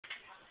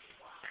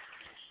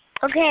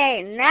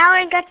Okay, now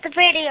I got the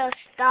video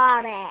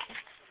started.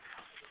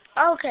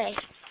 Okay,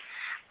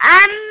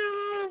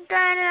 I'm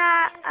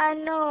gonna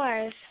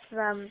ignore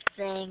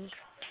something.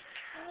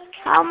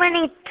 How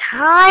many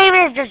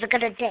times is this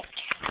gonna take?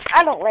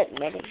 I don't like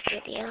many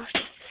videos.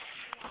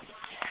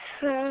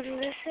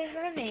 This is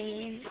her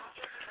name.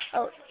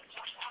 Oh.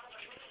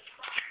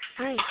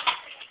 Hi.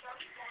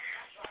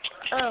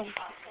 Oh.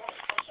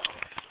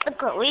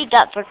 Look what we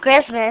got for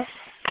Christmas.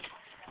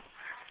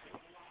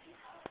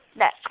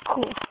 That's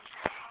cool.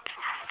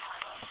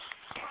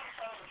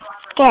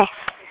 Okay,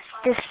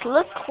 just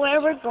look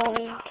where we're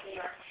going.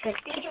 Just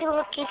keep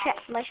looking at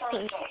my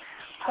face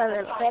for a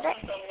little bit.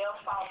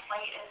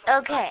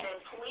 Okay. Okay.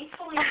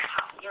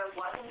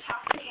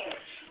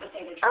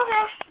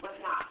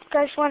 You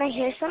guys want to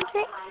hear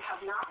something?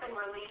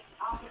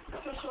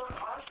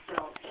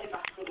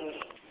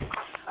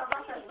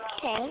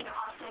 Okay.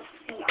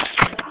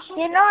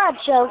 You know a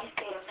joke.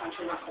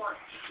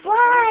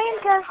 Why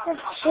does the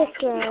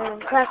chicken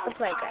cross the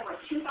playground?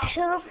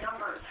 To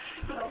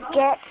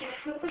get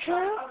to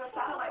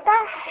the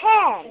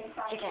hen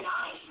chicken.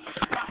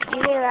 You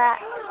hear that?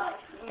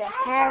 The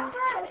hen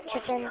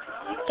chicken.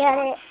 Get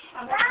it?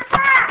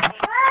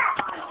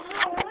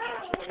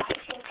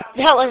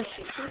 That was,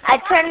 I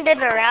turned it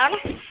around.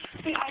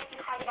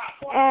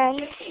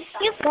 And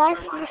you guys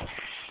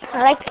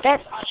liked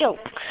that joke.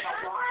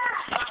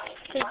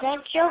 Because that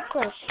joke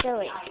was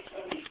silly.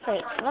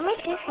 Wait, let me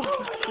say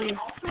something to you.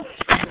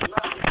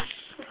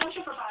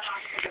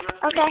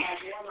 Okay,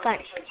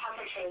 fine.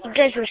 You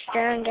guys were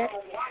staring at.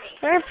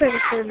 We're pretty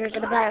soon we're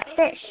gonna buy a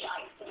fish.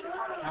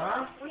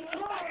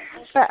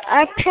 But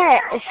our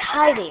pet is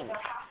hiding.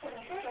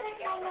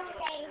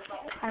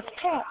 Our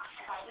pet.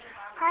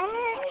 Hi,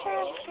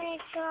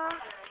 Patricia.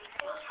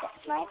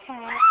 That's my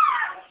pet.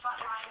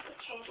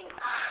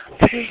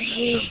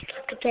 Pretty.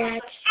 Look at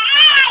that.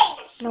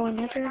 No one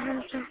ever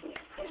has that.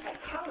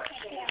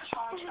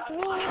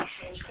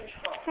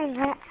 And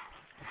that.